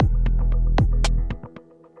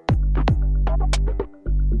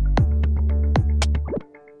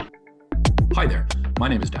My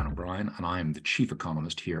name is Dan O'Brien, and I am the chief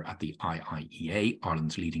economist here at the IIEA,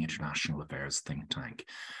 Ireland's leading international affairs think tank.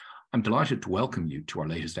 I'm delighted to welcome you to our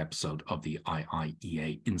latest episode of the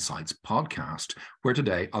IIEA Insights podcast, where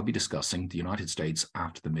today I'll be discussing the United States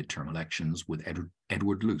after the midterm elections with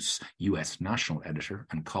Edward Luce, US national editor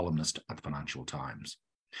and columnist at the Financial Times.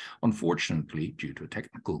 Unfortunately, due to a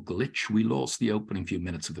technical glitch, we lost the opening few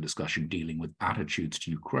minutes of the discussion dealing with attitudes to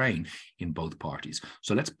Ukraine in both parties.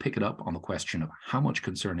 So let's pick it up on the question of how much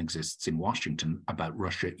concern exists in Washington about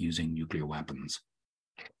Russia using nuclear weapons.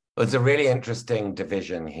 Well, it's a really interesting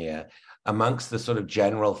division here. Amongst the sort of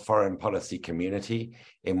general foreign policy community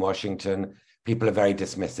in Washington, people are very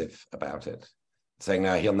dismissive about it, saying,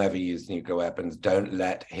 no, he'll never use nuclear weapons. Don't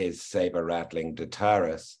let his saber rattling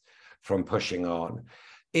deter us from pushing on.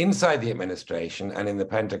 Inside the administration and in the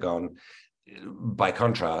Pentagon, by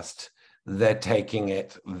contrast, they're taking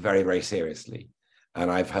it very, very seriously. And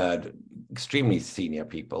I've heard extremely senior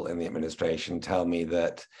people in the administration tell me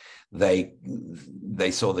that they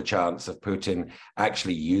saw the chance of Putin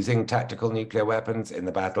actually using tactical nuclear weapons in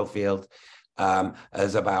the battlefield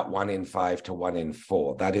as about 1 in 5 to 1 in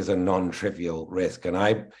 4. That is a non-trivial risk.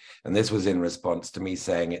 And this was in response to me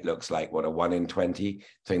saying it looks like, what, a 1 in 20?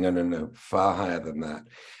 Saying, no, far higher than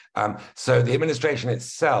that. So the administration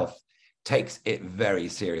itself takes it very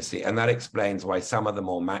seriously. And that explains why some of the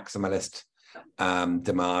more maximalist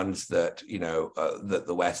demands that, that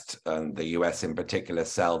the West and the US in particular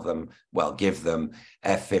give them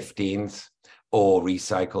F-15s or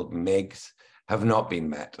recycled MiGs have not been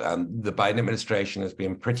met. The Biden administration has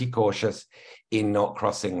been pretty cautious in not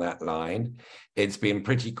crossing that line. It's been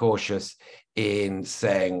pretty cautious in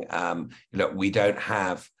saying, look, we don't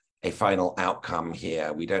have a final outcome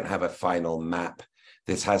here. We don't have a final map.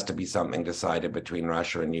 This has to be something decided between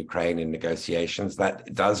Russia and Ukraine in negotiations.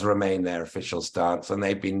 That does remain their official stance. And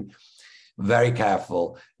they've been very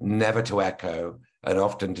careful never to echo and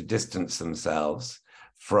often to distance themselves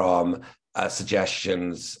from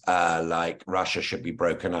suggestions like Russia should be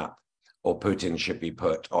broken up or Putin should be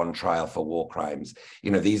put on trial for war crimes.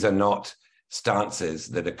 These are not stances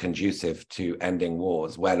that are conducive to ending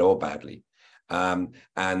wars, well or badly. And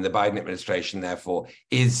the Biden administration, therefore,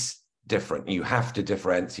 is different. You have to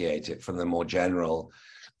differentiate it from the more general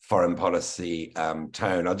foreign policy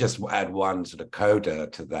tone. I'll just add one sort of coda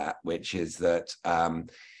to that, which is that the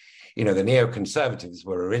neoconservatives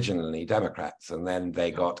were originally Democrats, and then they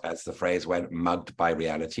got, as the phrase went, mugged by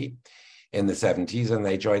reality in the 70s, and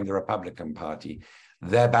they joined the Republican Party.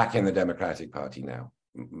 They're back in the Democratic Party now,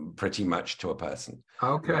 pretty much to a person.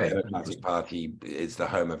 Okay. The Democratic Party is the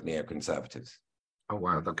home of neoconservatives. Oh,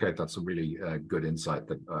 wow. Okay, that's a really good insight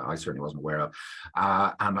that I certainly wasn't aware of.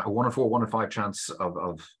 And a 1 in 4, 1 in 5 chance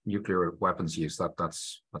of nuclear weapons use,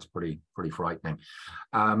 that's pretty frightening.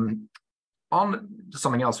 On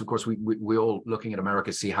something else, of course, we all looking at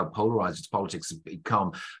America see how polarized its politics have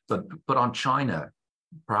become, but on China,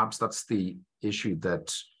 perhaps that's the issue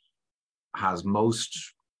that has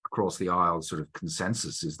most across the aisle sort of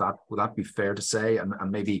consensus. Would that be fair to say? And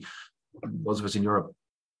maybe those of us in Europe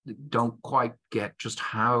don't quite get just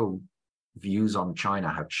how views on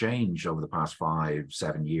China have changed over the past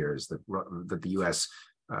 5-7 years, that the US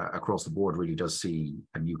across the board really does see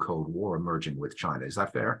a new Cold War emerging with China. Is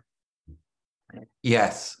that fair?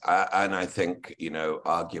 Yes, and I think,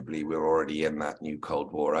 arguably we're already in that new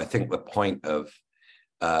Cold War. I think the point of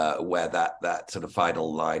where that sort of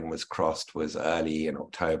final line was crossed was early in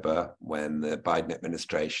October when the Biden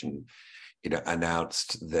administration,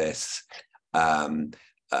 announced this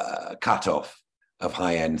cutoff of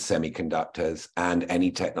high-end semiconductors and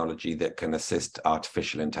any technology that can assist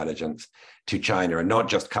artificial intelligence to China, and not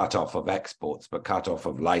just cut off of exports, but cut off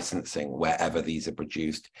of licensing wherever these are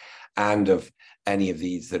produced, and of any of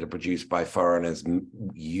these that are produced by foreigners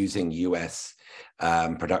using US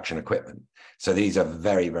production equipment. So these are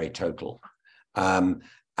very, very total. And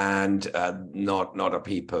not a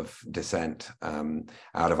peep of dissent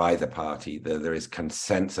out of either party. There is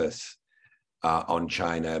consensus on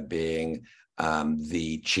China being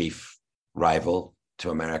the chief rival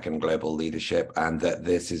to American global leadership, and that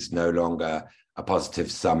this is no longer a positive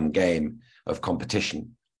sum game of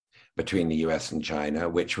competition between the US and China,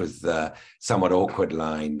 which was the somewhat awkward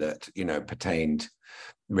line that, pertained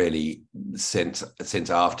really since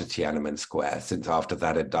after Tiananmen Square, since after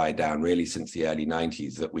that had died down, really since the early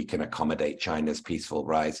 90s, that we can accommodate China's peaceful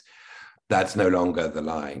rise. That's no longer the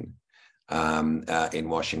line. In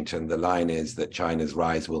Washington, the line is that China's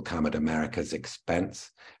rise will come at America's expense,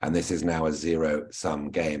 and this is now a zero-sum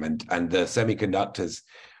game. And the semiconductors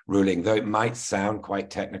ruling, though it might sound quite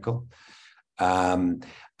technical, and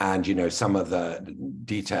some of the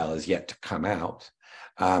detail is yet to come out,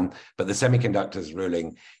 But the semiconductors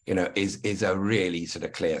ruling, is a really sort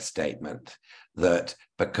of clear statement that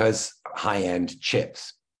because high-end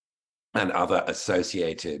chips and other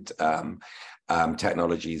associated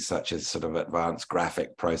technologies such as sort of advanced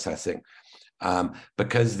graphic processing,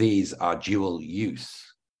 because these are dual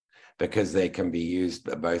use, because they can be used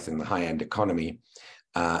both in the high-end economy,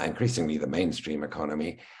 increasingly the mainstream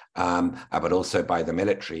economy, but also by the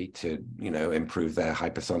military to, improve their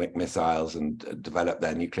hypersonic missiles and develop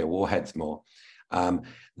their nuclear warheads more,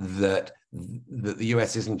 that the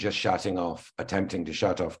US isn't just attempting to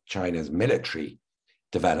shut off China's military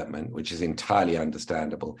development, which is entirely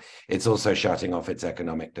understandable. It's also shutting off its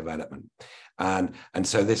economic development. And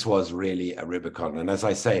so this was really a Rubicon. And as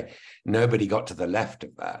I say, nobody got to the left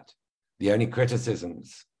of that. The only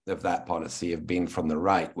criticisms of that policy have been from the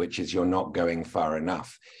right, which is you're not going far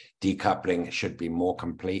enough. Decoupling should be more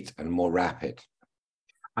complete and more rapid.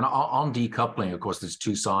 And on decoupling, of course, there's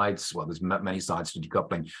two sides. Well, there's many sides to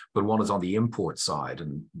decoupling, but one is on the import side,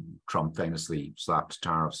 and Trump famously slapped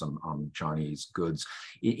tariffs on Chinese goods.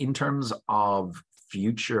 In terms of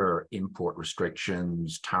future import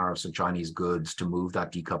restrictions, tariffs on Chinese goods to move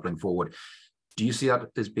that decoupling forward, do you see that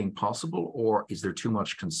as being possible, or is there too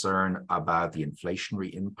much concern about the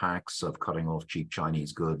inflationary impacts of cutting off cheap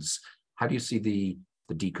Chinese goods? How do you see the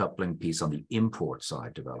decoupling piece on the import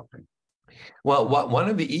side developing? Well, one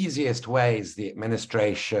of the easiest ways the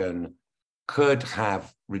administration could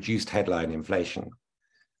have reduced headline inflation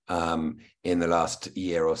in the last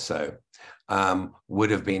year or so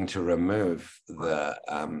would have been to remove the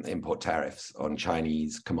import tariffs on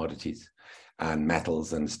Chinese commodities and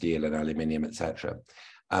metals and steel and aluminium, etc.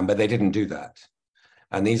 But they didn't do that.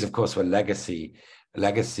 And these, of course, were legacy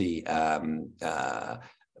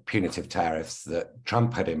punitive tariffs that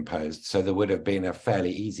Trump had imposed. So there would have been a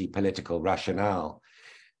fairly easy political rationale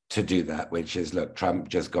to do that, which is, look, Trump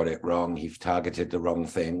just got it wrong. He targeted the wrong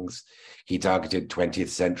things. He targeted 20th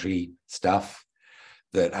century stuff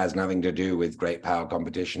that has nothing to do with great power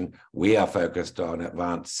competition. We are focused on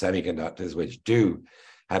advanced semiconductors, which do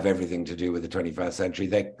have everything to do with the 21st century.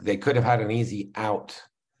 They could have had an easy out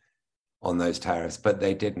on those tariffs, but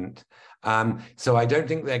they didn't. So I don't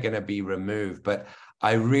think they're going to be removed, but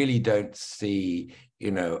I really don't see,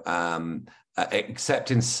 except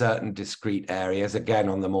in certain discrete areas, again,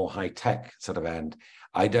 on the more high-tech sort of end,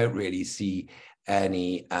 I don't really see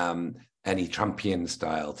any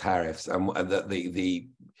Trumpian-style tariffs. And the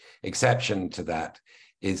exception to that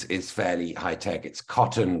is fairly high-tech. It's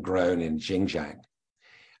cotton grown in Xinjiang,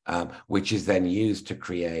 which is then used to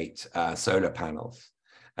create solar panels.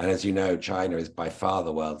 And as you know, China is by far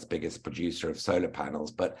the world's biggest producer of solar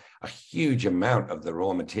panels, but a huge amount of the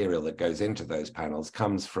raw material that goes into those panels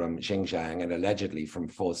comes from Xinjiang and allegedly from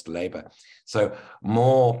forced labor. So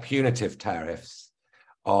more punitive tariffs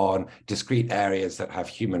on discrete areas that have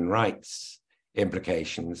human rights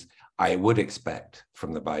implications, I would expect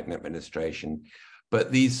from the Biden administration.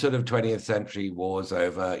 But these sort of 20th century wars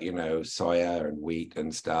over, soya and wheat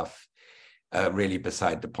and stuff, really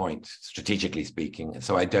beside the point, strategically speaking.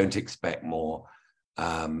 So I don't expect more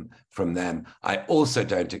from them. I also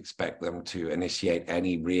don't expect them to initiate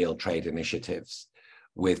any real trade initiatives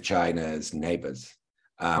with China's neighbors,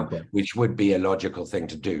 which would be a logical thing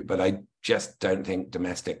to do. But I just don't think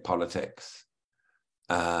domestic politics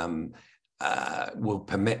will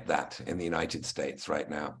permit that in the United States right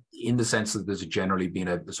now. In the sense that there's generally been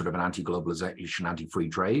a sort of an anti-globalization, anti-free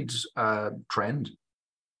trade trend?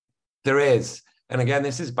 There is. And again,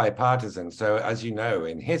 this is bipartisan. So as you know,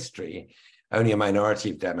 in history, only a minority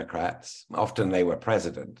of Democrats, often they were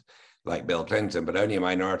president, like Bill Clinton, but only a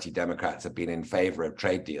minority of Democrats have been in favor of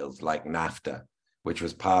trade deals like NAFTA, which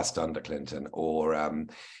was passed under Clinton, or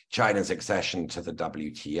China's accession to the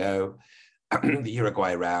WTO. The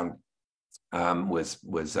Uruguay round was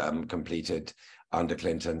completed under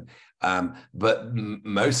Clinton, but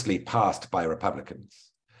mostly passed by Republicans.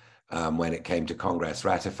 When it came to Congress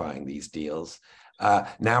ratifying these deals.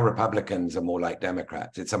 Now Republicans are more like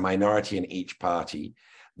Democrats. It's a minority in each party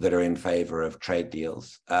that are in favor of trade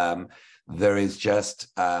deals. There is just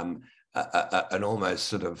an almost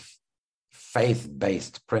sort of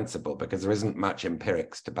faith-based principle, because there isn't much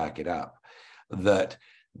empirics to back it up, that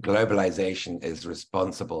globalization is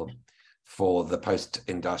responsible for the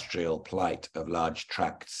post-industrial plight of large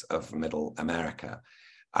tracts of middle America.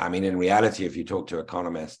 I mean, in reality, if you talk to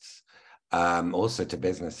economists, also to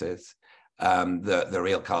businesses, the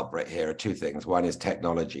real culprit here are two things. One is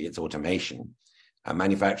technology, it's automation.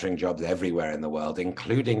 Manufacturing jobs everywhere in the world,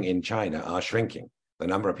 including in China, are shrinking. The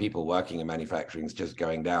number of people working in manufacturing is just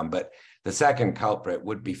going down. But the second culprit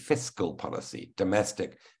would be fiscal policy,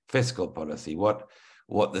 domestic fiscal policy. What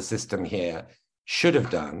what the system here should have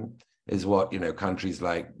done is what, countries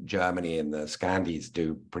like Germany and the Scandies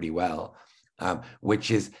do pretty well,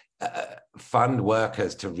 which is fund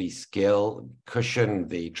workers to reskill, cushion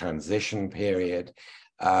the transition period,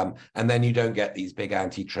 and then you don't get these big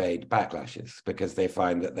anti-trade backlashes because they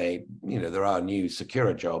find that there are new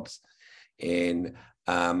secure jobs in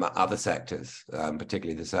other sectors,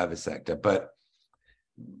 particularly the service sector. But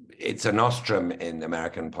it's a nostrum in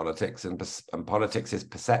American politics, and politics is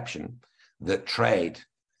perception that trade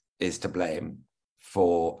is to blame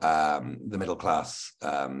for the middle class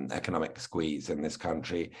economic squeeze in this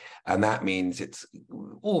country. And that means it's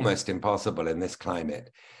almost impossible in this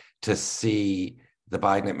climate to see the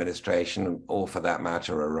Biden administration, or for that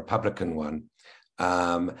matter, a Republican one,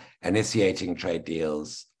 initiating trade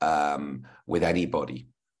deals with anybody.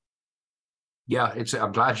 Yeah,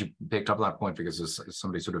 I'm glad you picked up that point, because as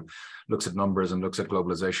somebody sort of looks at numbers and looks at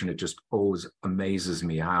globalization, it just always amazes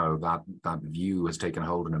me how that view has taken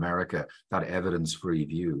hold in America, that evidence-free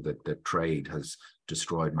view that trade has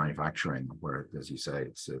destroyed manufacturing, where, as you say,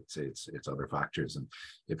 it's other factors. And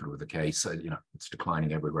if it were the case, it's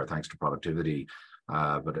declining everywhere thanks to productivity.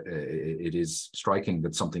 But it is striking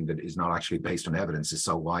that something that is not actually based on evidence is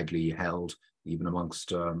so widely held, even amongst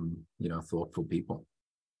thoughtful people.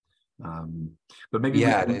 But maybe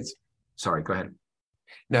sorry, go ahead.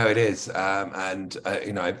 No, it is, and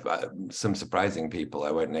I've some surprising people. I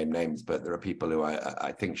won't name names, but there are people who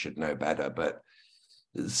I think should know better. But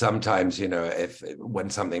sometimes, when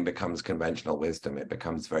something becomes conventional wisdom, it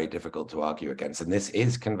becomes very difficult to argue against. And this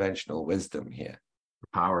is conventional wisdom here.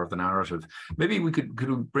 The power of the narrative. Maybe we could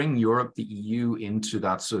bring Europe, the EU, into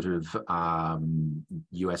that sort of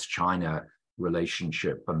US-China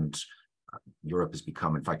relationship. And Europe has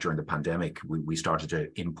become, in fact, during the pandemic, we started to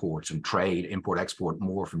import-export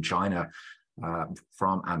more from China,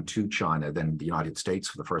 from and to China than the United States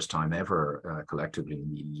for the first time ever, collectively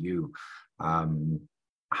in the EU.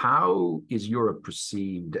 How is Europe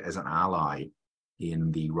perceived as an ally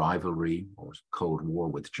in the rivalry or Cold War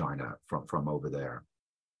with China from over there?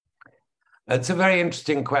 It's a very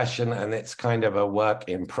interesting question, and it's kind of a work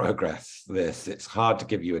in progress, it's hard to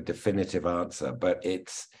give you a definitive answer, but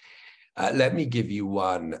it's let me give you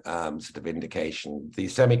one sort of indication. The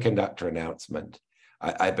semiconductor announcement,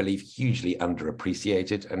 I believe, hugely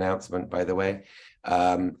underappreciated announcement, by the way.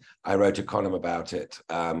 I wrote a column about it,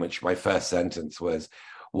 which my first sentence was,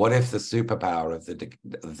 what if the superpower of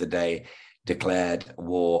the day declared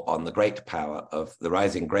war on the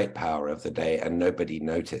rising great power of the day, and nobody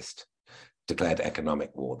noticed? Declared economic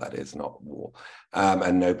war, that is, not war,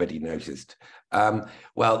 and nobody noticed.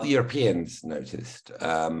 Well, the Europeans noticed,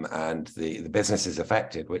 and the businesses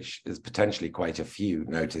affected, which is potentially quite a few,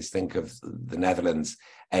 noticed. Think of the Netherlands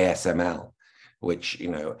ASML, which,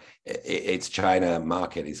 its China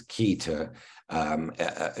market is key to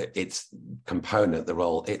its component, the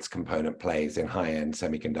role its component plays in high-end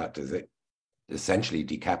semiconductors. It essentially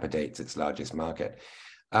decapitates its largest market.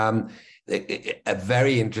 A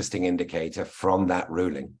very interesting indicator from that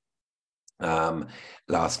ruling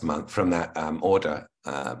last month, from that order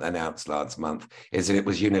announced last month, is that it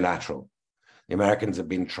was unilateral. The Americans have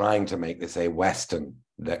been trying to make this a Western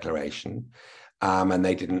declaration, and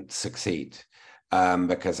they didn't succeed,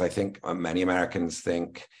 because I think many Europeans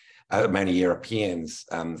think that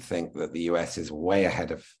the US is way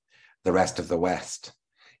ahead of the rest of the West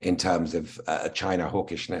in terms of China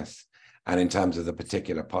hawkishness, and in terms of the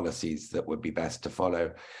particular policies that would be best to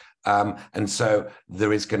follow. And so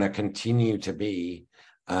there is going to continue to be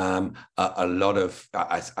a lot of,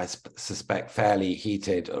 I suspect, fairly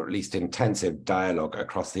heated, or at least intensive dialogue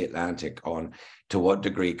across the Atlantic on to what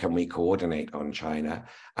degree can we coordinate on China.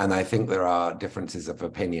 And I think there are differences of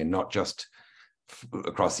opinion, not just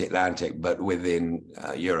across the Atlantic, but within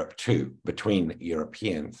Europe too, between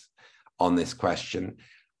Europeans on this question.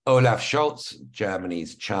 Olaf Scholz,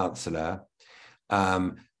 Germany's chancellor,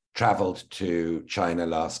 traveled to China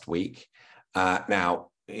last week. Now,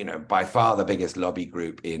 by far the biggest lobby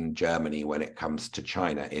group in Germany when it comes to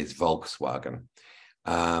China is Volkswagen.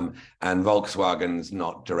 And Volkswagen's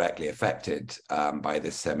not directly affected by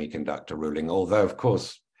this semiconductor ruling, although, of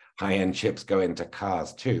course, high-end chips go into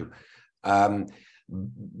cars too.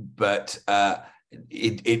 But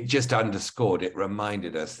it just underscored, it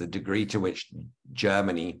reminded us the degree to which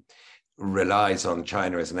Germany relies on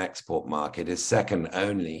China as an export market is second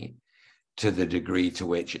only to the degree to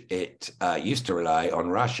which it used to rely on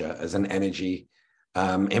Russia as an energy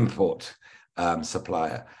import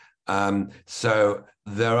supplier. So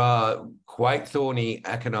there are quite thorny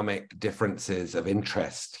economic differences of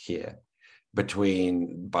interest here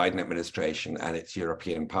between Biden administration and its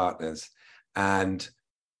European partners. And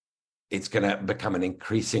it's going to become an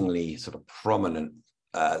increasingly sort of prominent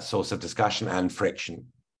source of discussion and friction.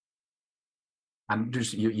 And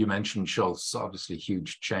just, you mentioned Scholz, obviously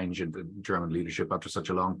huge change in the German leadership after such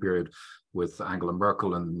a long period with Angela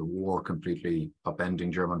Merkel and the war completely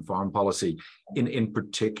upending German foreign policy. In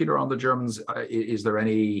particular on the Germans, is there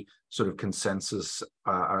any sort of consensus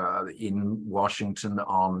in Washington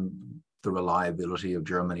on the reliability of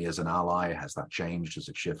Germany as an ally? Has that changed? Has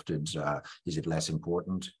it shifted? Is it less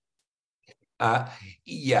important?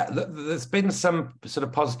 Yeah, there's been some sort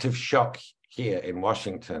of positive shock here in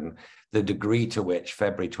Washington, the degree to which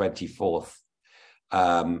February 24th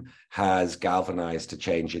has galvanized a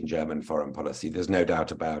change in German foreign policy. There's no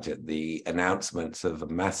doubt about it. The announcements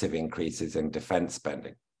of massive increases in defense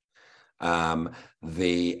spending,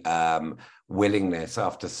 the willingness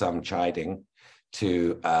after some chiding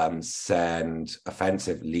to send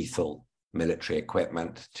offensive lethal military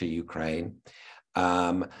equipment to Ukraine,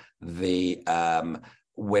 the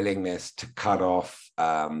willingness to cut off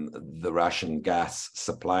the Russian gas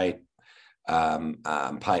supply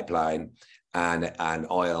pipeline and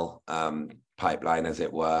oil pipeline, as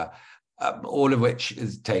it were, all of which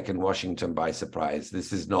has taken Washington by surprise.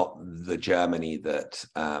 This is not the Germany that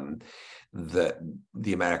that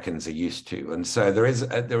the Americans are used to, and so there is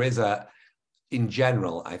a in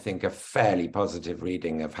general, I think, a fairly positive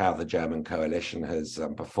reading of how the German coalition has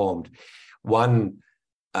performed. One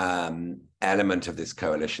element of this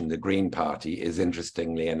coalition, the Green Party, is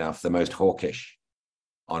interestingly enough the most hawkish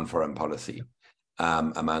on foreign policy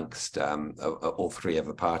amongst all three of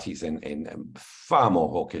the parties, in far more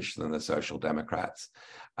hawkish than the Social Democrats.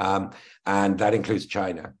 And that includes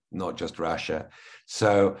China, not just Russia.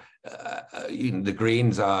 So the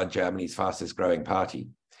Greens are Germany's fastest growing party.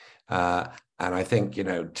 And I think,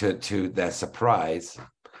 to their surprise,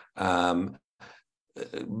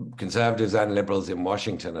 conservatives and liberals in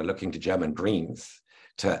Washington are looking to German Greens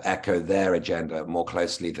to echo their agenda more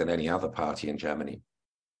closely than any other party in Germany.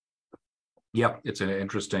 Yeah, it's an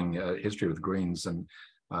interesting history with Greens and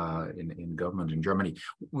in government in Germany.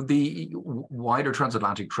 The wider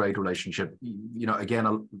transatlantic trade relationship,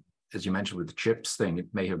 again, as you mentioned with the chips thing, it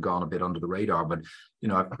may have gone a bit under the radar, but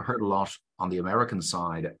I've heard a lot on the American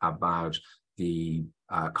side about the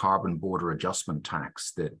carbon border adjustment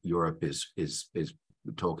tax that Europe is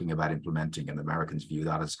talking about implementing, and Americans view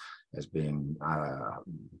that as being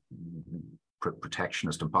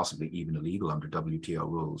protectionist and possibly even illegal under WTO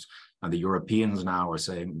rules. And the Europeans now are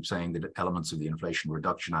saying that elements of the Inflation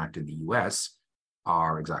Reduction Act in the US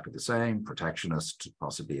are exactly the same, protectionist,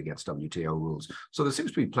 possibly against WTO rules. So there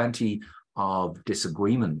seems to be plenty of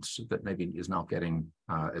disagreement that maybe is not getting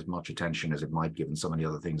as much attention as it might, given so many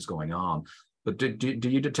other things going on. But do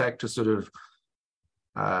you detect a sort of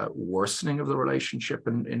worsening of the relationship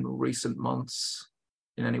in recent months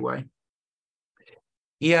in any way?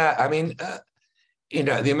 Yeah, I mean,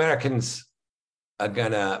 the Americans are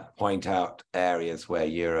going to point out areas where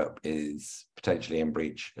Europe is potentially in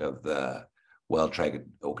breach of the World Trade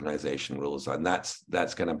Organization rules, and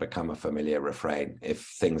that's going to become a familiar refrain if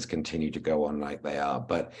things continue to go on like they are.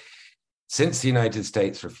 But since the United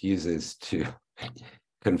States refuses to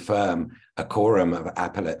confirm a quorum of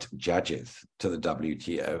appellate judges to the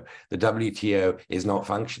WTO is not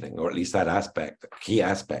functioning, or at least that key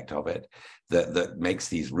aspect of it that makes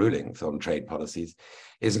these rulings on trade policies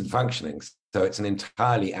isn't functioning. So it's an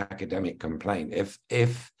entirely academic complaint. If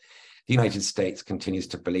the United States continues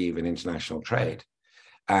to believe in international trade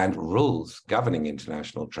and rules governing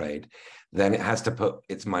international trade, then it has to put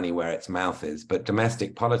its money where its mouth is. But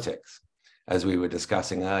domestic politics, as we were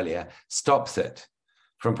discussing earlier, stops it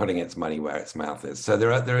from putting its money where its mouth is. So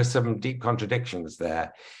there are some deep contradictions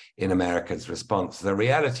there in America's response. The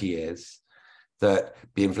reality is that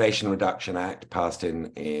the Inflation Reduction Act passed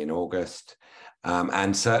in August,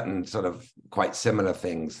 and certain sort of quite similar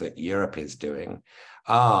things that Europe is doing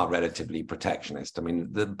are relatively protectionist. I mean,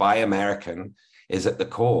 the Buy American is at the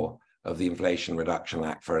core of the Inflation Reduction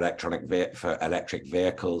Act for electric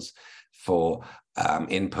vehicles, for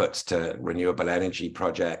inputs to renewable energy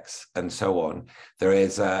projects, and so on. There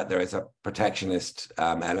is a protectionist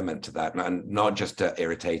element to that, and not just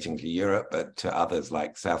irritating to Europe, but to others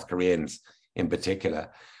like South Koreans in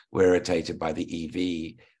particular. We're irritated by the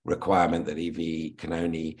EV requirement that EV can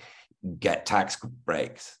only get tax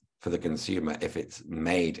breaks for the consumer if it's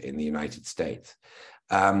made in the United States.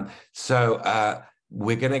 So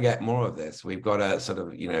we're going to get more of this. We've got to sort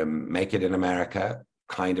of, make it in America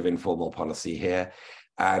kind of informal policy here.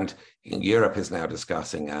 And Europe is now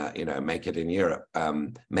discussing, make it in Europe,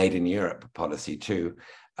 made in Europe policy too.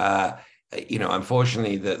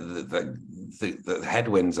 unfortunately, the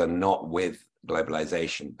headwinds are not with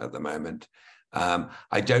globalization at the moment.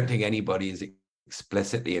 I don't think anybody is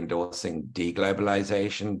explicitly endorsing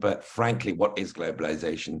deglobalization, but frankly, what is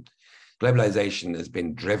globalization? Globalization has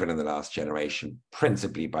been driven in the last generation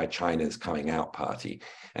principally by China's coming out party,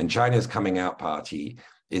 and China's coming out party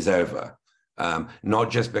is over.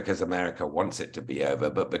 Not just because America wants it to be over,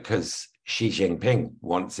 but because Xi Jinping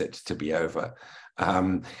wants it to be over,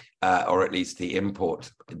 or at least the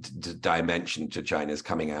import dimension to China's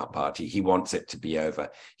coming out party. He wants it to be over.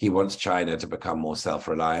 He wants China to become more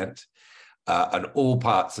self-reliant on all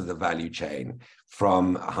parts of the value chain,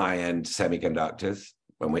 from high-end semiconductors,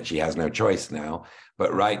 on which he has no choice now,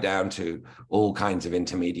 but right down to all kinds of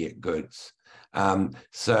intermediate goods. The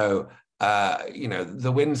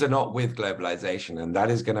winds are not with globalization, and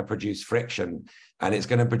that is going to produce friction, and it's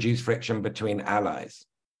going to produce friction between allies.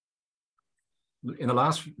 In the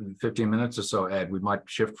last 15 minutes or so, Ed, we might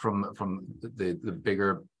shift from the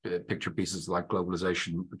bigger picture pieces like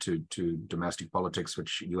globalization to domestic politics,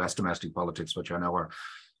 US domestic politics, which I know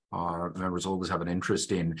our members always have an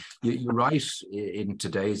interest in. You write in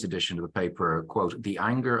today's edition of the paper, quote, "The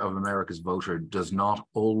anger of America's voter does not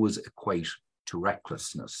always equate to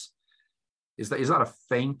recklessness." Is that a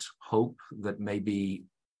faint hope that maybe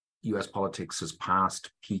US politics has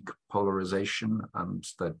passed peak polarization and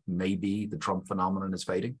that maybe the Trump phenomenon is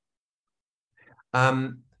fading?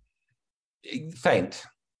 Faint.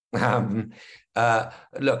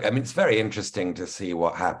 Look, it's very interesting to see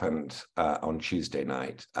what happened on Tuesday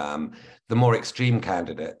night. The more extreme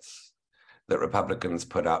candidates that Republicans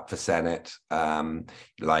put up for Senate,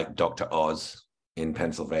 like Dr. Oz in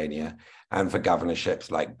Pennsylvania, and for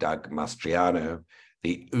governorships like Doug Mastriano,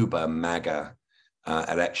 the uber MAGA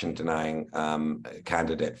election-denying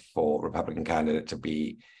Republican candidate to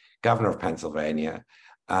be governor of Pennsylvania,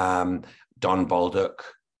 Don Bolduc,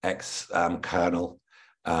 ex-colonel,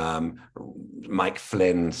 Mike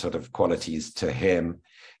Flynn sort of qualities to him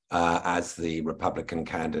as the Republican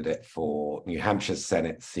candidate for New Hampshire's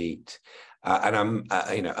Senate seat. And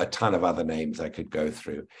a ton of other names I could go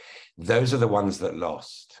through. Those are the ones that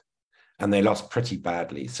lost, and they lost pretty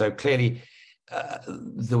badly. So clearly,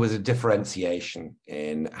 there was a differentiation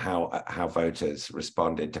in how voters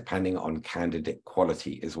responded, depending on candidate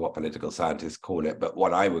quality, is what political scientists call it. But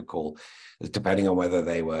what I would call is depending on whether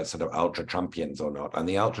they were sort of ultra-Trumpians or not. And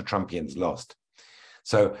the ultra-Trumpians lost.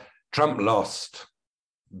 So Trump lost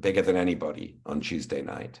bigger than anybody on Tuesday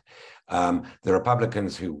night. The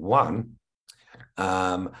Republicans who won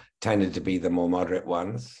tended to be the more moderate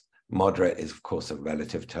ones. Moderate is, of course, a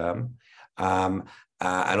relative term.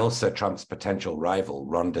 And also Trump's potential rival,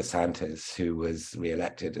 Ron DeSantis, who was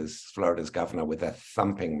reelected as Florida's governor with a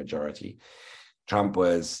thumping majority. Trump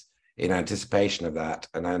was, in anticipation of that,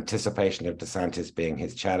 in anticipation of DeSantis being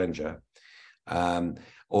his challenger,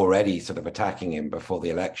 already sort of attacking him before the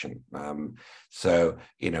election. So,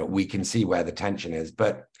 we can see where the tension is.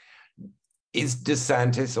 But is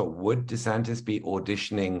DeSantis, or would DeSantis be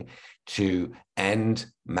auditioning to end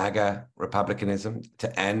MAGA republicanism,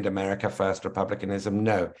 to end America First republicanism?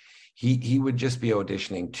 No, he would just be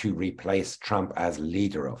auditioning to replace Trump as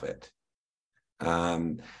leader of it.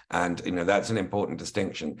 And that's an important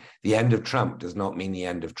distinction. The end of Trump does not mean the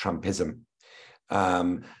end of Trumpism.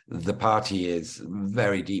 The party is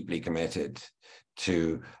very deeply committed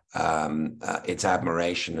to its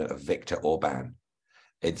admiration of Viktor Orban.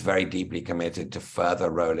 It's very deeply committed to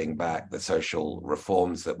further rolling back the social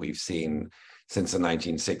reforms that we've seen since the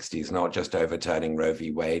 1960s, not just overturning Roe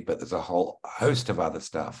v. Wade, but there's a whole host of other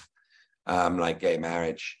stuff, like gay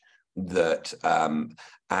marriage, that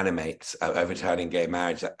animates, overturning gay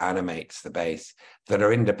marriage, that animates the base, that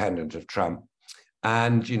are independent of Trump.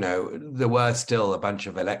 And, there were still a bunch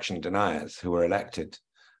of election deniers who were elected,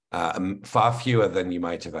 far fewer than you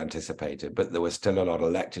might have anticipated, but there was still a lot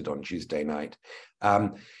elected on Tuesday night.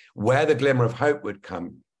 Where the glimmer of hope would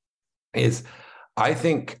come is, I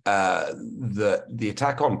think, the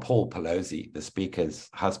attack on Paul Pelosi, the speaker's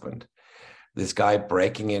husband, this guy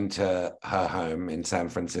breaking into her home in San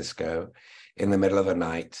Francisco in the middle of the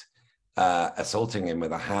night, assaulting him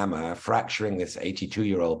with a hammer, fracturing this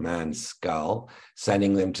 82-year-old man's skull,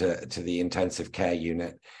 sending them to the intensive care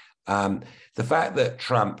unit. The fact that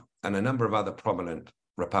Trump and a number of other prominent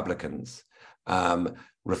Republicans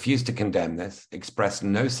refused to condemn this, expressed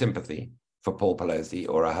no sympathy for Paul Pelosi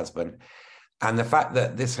or her husband, and the fact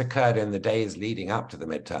that this occurred in the days leading up to the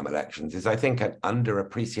midterm elections is, I think, an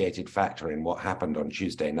underappreciated factor in what happened on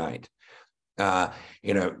Tuesday night.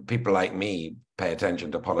 People like me pay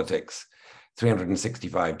attention to politics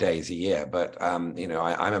 365 days a year, but I'm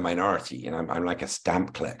a minority. I'm like a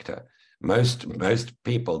stamp collector. Most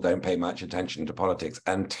people don't pay much attention to politics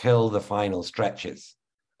until the final stretches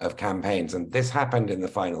of campaigns, and this happened in the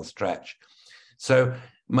final stretch. So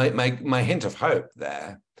my hint of hope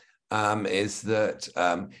there is that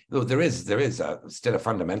there is still a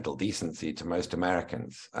fundamental decency to most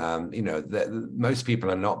Americans. Most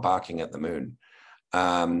people are not barking at the moon.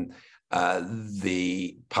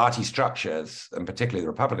 The party structures, and particularly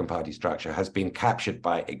the Republican Party structure, has been captured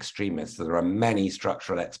by extremists. There are many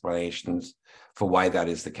structural explanations for why that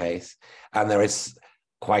is the case, and there is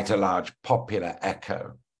quite a large popular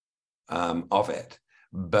echo of it.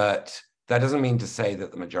 But that doesn't mean to say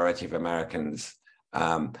that the majority of Americans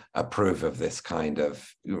approve of this kind of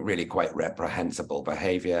really quite reprehensible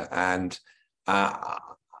behavior. And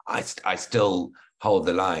I still hold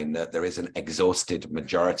the line that there is an exhausted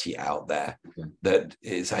majority out there that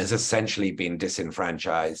has essentially been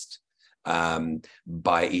disenfranchised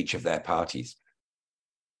by each of their parties.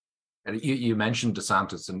 And you mentioned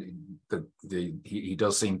DeSantis, and he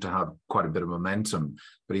does seem to have quite a bit of momentum,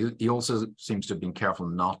 but he also seems to have been careful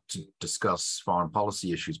not to discuss foreign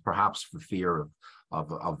policy issues, perhaps for fear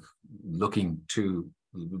of looking too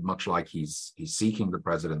much like he's seeking the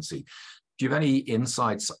presidency. Do you have any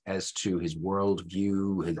insights as to his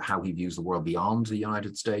worldview, how he views the world beyond the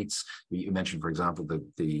United States? You mentioned, for example,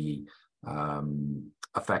 the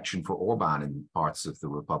affection for Orban in parts of the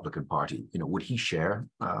Republican Party. Would he share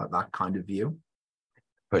that kind of view?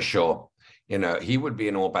 For sure. He would be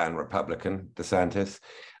an Orban Republican, DeSantis.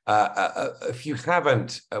 If you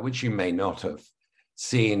haven't, which you may not have,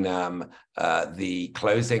 seen the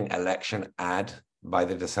closing election ad by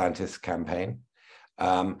the DeSantis campaign,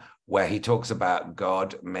 where he talks about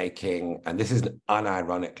God making, and this is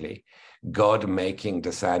unironically, God making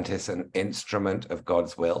DeSantis an instrument of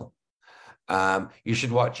God's will. You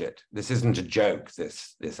should watch it. This isn't a joke,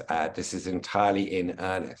 this ad. This is entirely in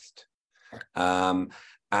earnest.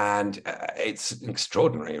 And it's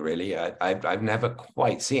extraordinary, really. I've never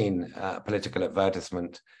quite seen a political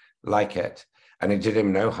advertisement like it. And it did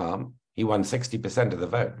him no harm. He won 60% of the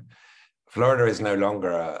vote. Florida is no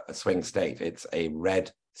longer a swing state. It's a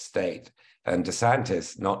red state. And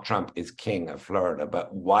DeSantis, not Trump, is king of Florida.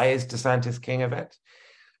 But why is DeSantis king of it?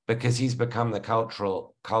 Because he's become the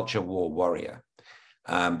culture war warrior.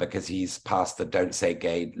 Because he's passed the Don't Say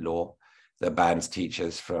Gay law that bans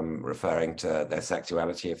teachers from referring to their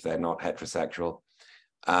sexuality if they're not heterosexual.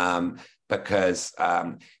 Because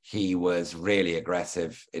he was really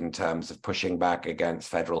aggressive in terms of pushing back against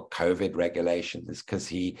federal COVID regulations, because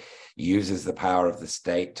he uses the power of the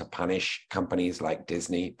state to punish companies like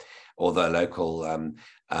Disney or the local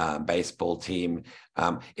baseball team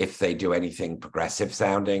if they do anything progressive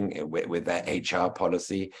sounding with their HR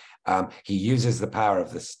policy. He uses the power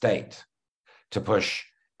of the state to push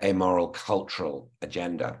a moral cultural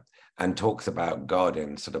agenda and talks about God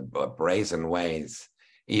in sort of brazen ways,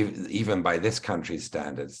 even by this country's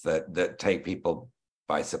standards, that take people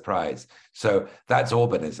by surprise. So that's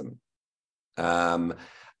Orbanism.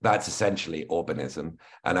 That's essentially Orbanism.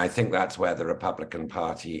 And I think that's where the Republican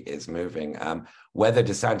Party is moving. Whether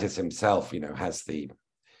DeSantis himself, has the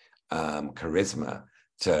charisma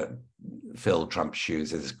to fill Trump's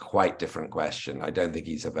shoes is a quite different question. I don't think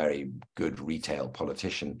he's a very good retail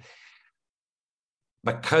politician.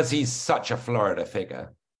 Because he's such a Florida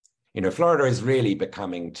figure, Florida is really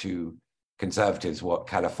becoming to conservatives what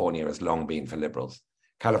California has long been for liberals.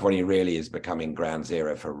 California really is becoming ground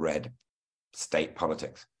zero for red state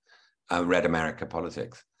politics, red America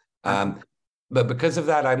politics. But because of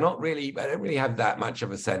that, I don't really have that much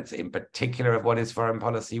of a sense in particular of what his foreign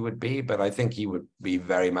policy would be, but I think he would be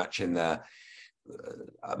very much in the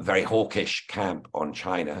very hawkish camp on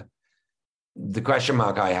China. The question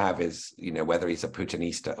mark I have is, whether he's a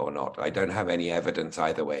Putinista or not. I don't have any evidence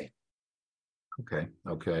either way.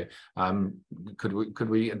 Okay. Could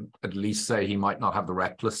we at least say he might not have the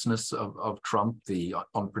recklessness of Trump, the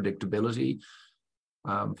unpredictability,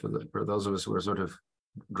 for those of us who are sort of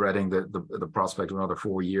dreading the prospect of another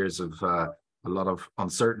 4 years of a lot of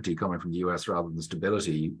uncertainty coming from the US rather than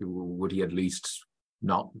stability? Would he at least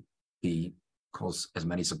not cause as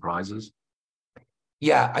many surprises?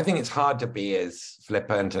 Yeah, I think it's hard to be as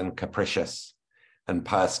flippant and capricious and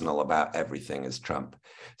personal about everything as Trump.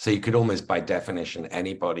 So you could almost, by definition,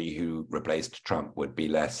 anybody who replaced Trump would be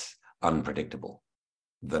less unpredictable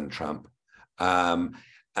than Trump.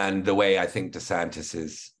 And the way I think DeSantis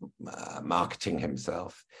is marketing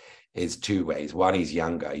himself is two ways. One, he's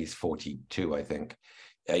younger. He's 42, I think.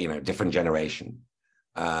 Different generation.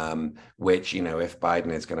 Which, if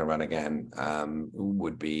Biden is going to run again,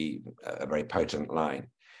 would be a very potent line.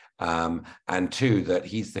 And two, that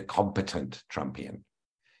he's the competent Trumpian.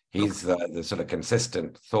 He's the sort of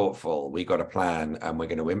consistent, thoughtful, we got a plan and we're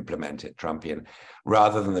going to implement it Trumpian,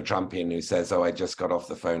 rather than the Trumpian who says, oh, I just got off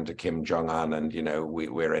the phone to Kim Jong-un and,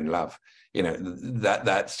 we're in love.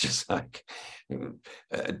 That's just like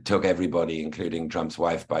took everybody, including Trump's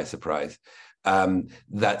wife, by surprise.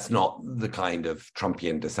 That's not the kind of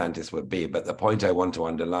Trumpian DeSantis would be. But the point I want to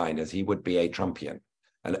underline is he would be a Trumpian,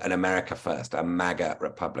 an America First, a MAGA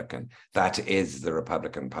Republican. That is the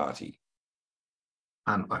Republican Party.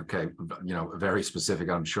 And okay, very specific.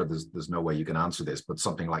 I'm sure there's no way you can answer this, but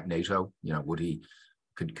something like NATO,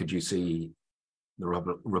 could you see the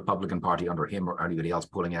Republican Party under him or anybody else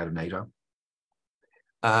pulling out of NATO?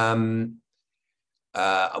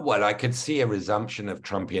 Well, I could see a resumption of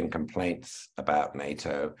Trumpian complaints about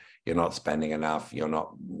NATO. You're not spending enough. You're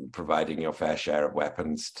not providing your fair share of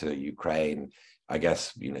weapons to Ukraine. I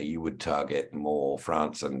guess, you would target more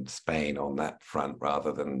France and Spain on that front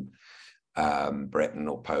rather than Britain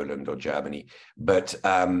or Poland or Germany. But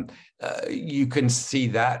you can see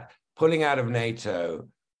that pulling out of NATO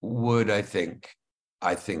would, I think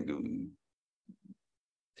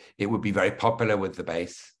it would be very popular with the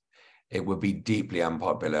base. It would be deeply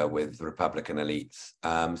unpopular with Republican elites.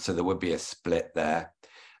 So there would be a split there.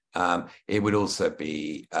 It would also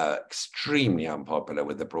be extremely unpopular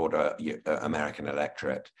with the broader American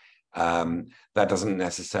electorate. That doesn't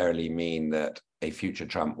necessarily mean that a future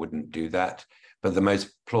Trump wouldn't do that, but the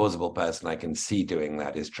most plausible person I can see doing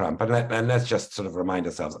that is Trump. And let's just sort of remind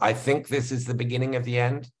ourselves, I think this is the beginning of the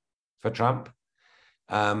end for Trump.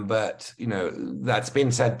 But, that's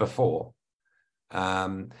been said before.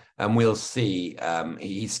 And we'll see.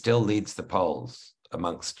 He still leads the polls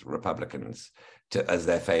amongst Republicans as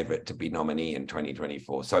their favorite to be nominee in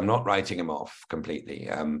 2024. So I'm not writing him off completely.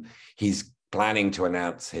 He's planning to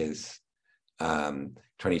announce his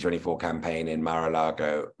 2024 campaign in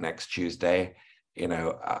Mar-a-Lago next Tuesday.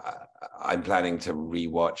 I'm planning to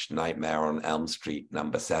rewatch Nightmare on Elm Street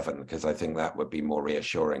 #7 because I think that would be more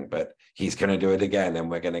reassuring. But he's going to do it again,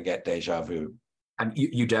 and we're going to get deja vu. And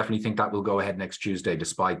you definitely think that will go ahead next Tuesday,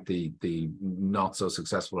 despite the not so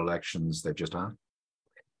successful elections they've just had?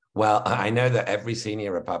 Well, I know that every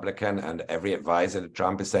senior Republican and every advisor to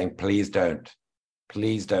Trump is saying, please don't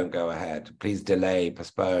go ahead. Please delay,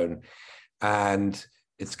 postpone. And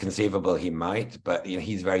it's conceivable he might, but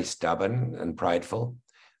he's very stubborn and prideful.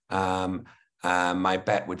 My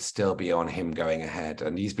bet would still be on him going ahead.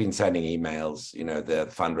 And he's been sending emails, the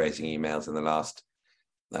fundraising emails in the last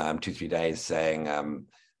 2-3 days saying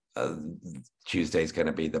Tuesday's going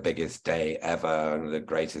to be the biggest day ever and the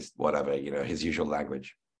greatest, whatever, his usual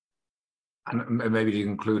language. And maybe to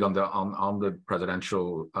conclude on the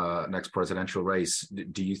presidential next presidential race,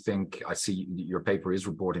 do you think, I see your paper is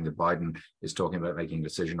reporting that Biden is talking about making a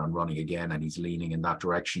decision on running again, and he's leaning in that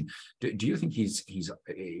direction. Do you think he's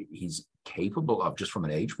capable of, just from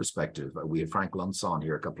an age perspective? We had Frank Luntz on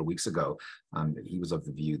here a couple of weeks ago, and he was of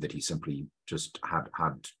the view that he simply just had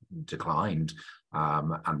declined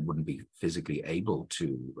and wouldn't be physically able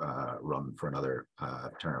to run for another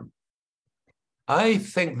term. I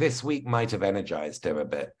think this week might have energized him a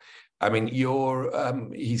bit. I mean,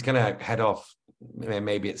 he's going to head off.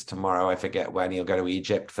 Maybe it's tomorrow. I forget when. He'll go to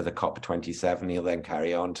Egypt for the COP27. He'll then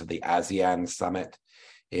carry on to the ASEAN summit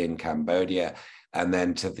in Cambodia, and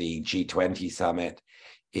then to the G20 summit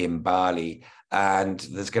in Bali. And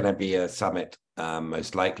there's going to be a summit,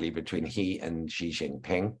 most likely, between he and Xi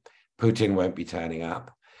Jinping. Putin won't be turning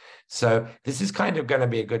up. So this is kind of going to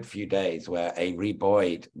be a good few days where a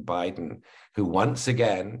rebuoyed Biden, who once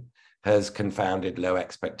again has confounded low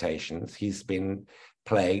expectations, he's been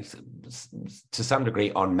plagued to some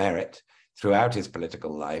degree on merit throughout his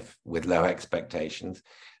political life with low expectations,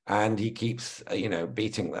 and he keeps,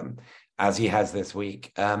 beating them as he has this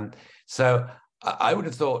week. So I would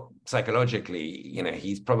have thought psychologically,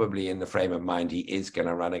 he's probably in the frame of mind he is going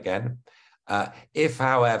to run again. If,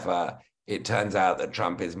 however, it turns out that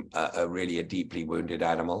Trump is really a deeply wounded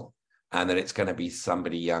animal and that it's going to be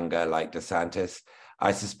somebody younger like DeSantis,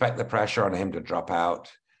 I suspect the pressure on him to drop out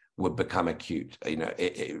would become acute.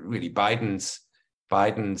 Really, Biden's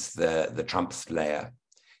the Trump slayer.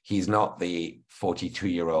 He's not the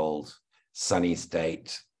 42-year-old sunny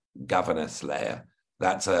state governor slayer.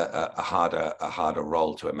 That's a harder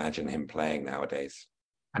role to imagine him playing nowadays.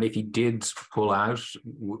 And if he did pull out,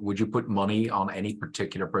 would you put money on any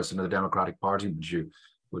particular person in the Democratic Party?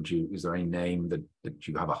 Would you? Is there any name that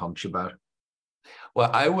you have a hunch about? Well,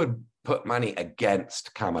 I would put money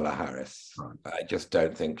against Kamala Harris. Right. I just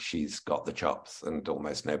don't think she's got the chops, and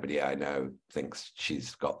almost nobody I know thinks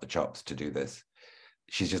she's got the chops to do this.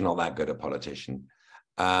 She's just not that good a politician.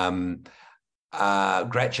 Gretchen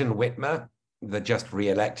Whitmer the just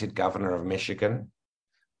re-elected governor of Michigan.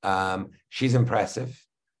 She's impressive.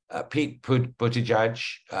 Pete Buttigieg,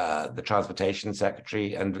 the transportation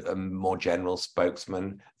secretary and a more general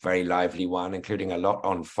spokesman, very lively one, including a lot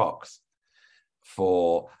on Fox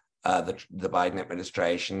for the Biden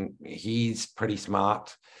administration. He's pretty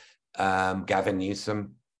smart. Gavin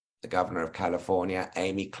Newsom, the governor of California,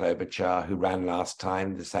 Amy Klobuchar, who ran last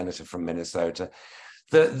time, the senator from Minnesota.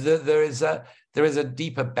 There is a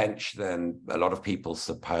deeper bench than a lot of people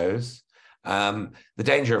suppose. The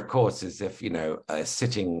danger, of course, is if, a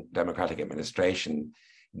sitting Democratic administration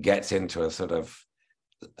gets into a sort of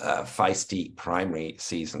feisty primary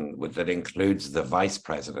season that includes the vice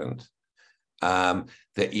president,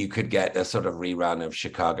 that you could get a sort of rerun of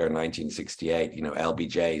Chicago 1968,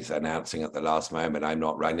 LBJ's announcing at the last moment, I'm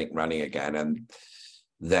not running again. And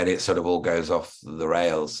then it sort of all goes off the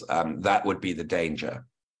rails. That would be the danger.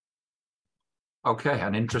 Okay,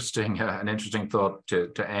 an interesting thought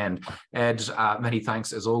to end. Ed, many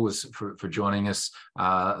thanks as always for joining us.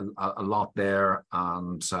 A lot there,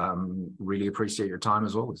 and really appreciate your time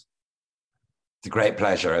as always. It's a great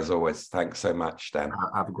pleasure as always. Thanks so much, Dan.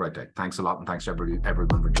 Have a great day. Thanks a lot, and thanks to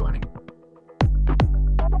everyone for joining.